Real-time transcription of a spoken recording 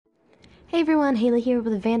Hey everyone, Haley here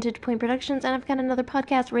with Vantage Point Productions, and I've got another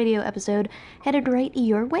podcast radio episode headed right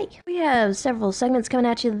your way. We have several segments coming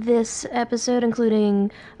at you this episode, including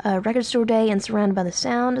Record Store Day and Surrounded by the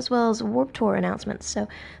Sound, as well as Warped Tour announcements. So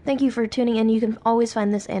thank you for tuning in. You can always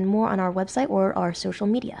find this and more on our website or our social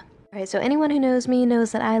media. Alright, so anyone who knows me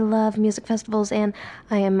knows that I love music festivals, and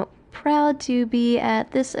I am proud to be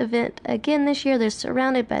at this event again this year. They're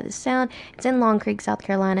Surrounded by the Sound. It's in Long Creek, South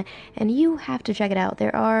Carolina, and you have to check it out.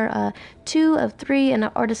 There are 2 of 3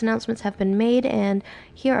 artist announcements have been made, and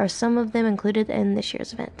here are some of them included in this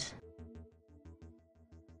year's event.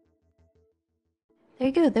 There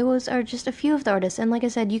you go. Those are just a few of the artists, and like I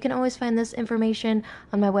said, you can always find this information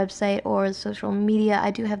on my website or social media. I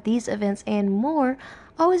do have these events and more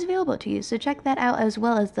always available to you, so check that out as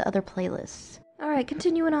well as the other playlists. Alright,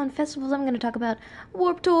 continuing on festivals, I'm going to talk about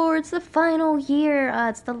Warped Tour. It's the final year.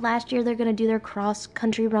 It's the last year they're going to do their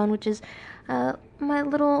cross-country run, which is, my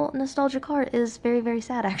little nostalgic heart is very, very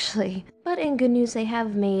sad, actually. But in good news, they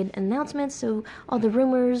have made announcements, so all the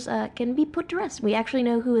rumors can be put to rest. We actually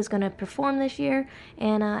know who is going to perform this year,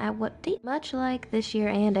 and at what date. Much like this year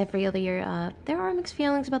and every other year, there are mixed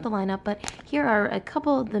feelings about the lineup, but here are a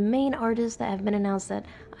couple of the main artists that have been announced that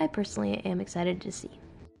I personally am excited to see.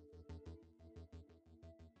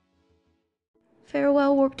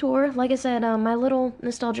 Farewell Warped Tour. Like I said, my little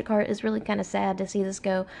nostalgic heart is really kind of sad to see this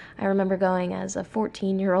go. I remember going as a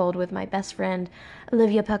 14-year-old with my best friend,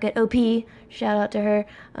 Olivia Puckett, OP, shout out to her,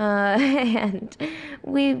 and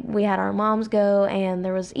we had our moms go, and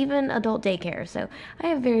there was even adult daycare, so I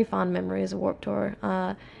have very fond memories of Warped Tour,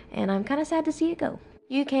 and I'm kind of sad to see it go.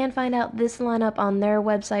 You can find out this lineup on their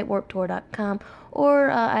website, warpedtour.com,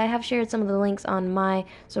 or I have shared some of the links on my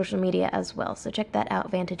social media as well, so check that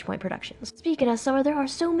out, Vantage Point Productions. Speaking of summer, there are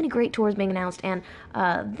so many great tours being announced, and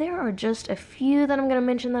there are just a few that I'm going to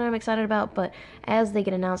mention that I'm excited about, but as they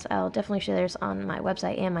get announced, I'll definitely share theirs on my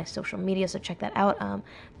website and my social media, so check that out.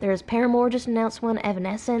 There's Paramore just announced one,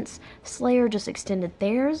 Evanescence, Slayer just extended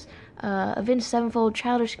theirs, Avenged Sevenfold,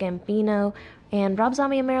 Childish Gambino, and Rob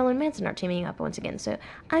Zombie and Marilyn Manson are teaming up once again, so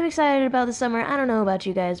I'm excited about the summer. I don't know about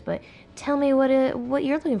you guys, but tell me what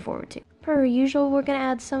you're looking forward to. Per usual, we're going to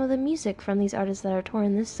add some of the music from these artists that are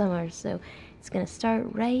touring this summer, so it's going to start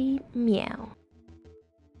right meow.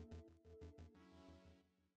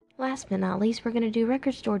 Last but not least, we're going to do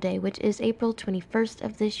Record Store Day, which is April 21st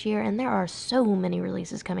of this year, and there are so many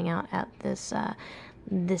releases coming out at this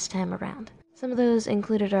time around. Some of those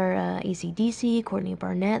included are AC/DC, Courtney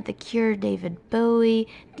Barnett, The Cure, David Bowie,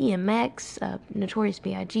 DMX, Notorious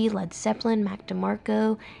B.I.G., Led Zeppelin, Mac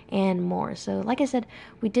DeMarco, and more. So like I said,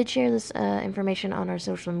 we did share this information on our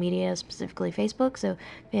social media, specifically Facebook, so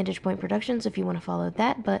Vantage Point Productions if you want to follow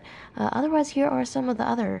that. But otherwise, here are some of the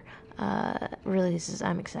other releases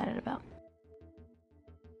I'm excited about.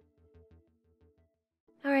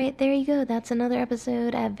 Alright, there you go. That's another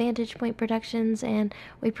episode at Vantage Point Productions, and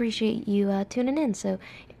we appreciate you tuning in. So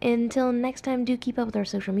until next time, do keep up with our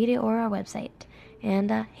social media or our website.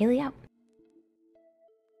 And Haley out.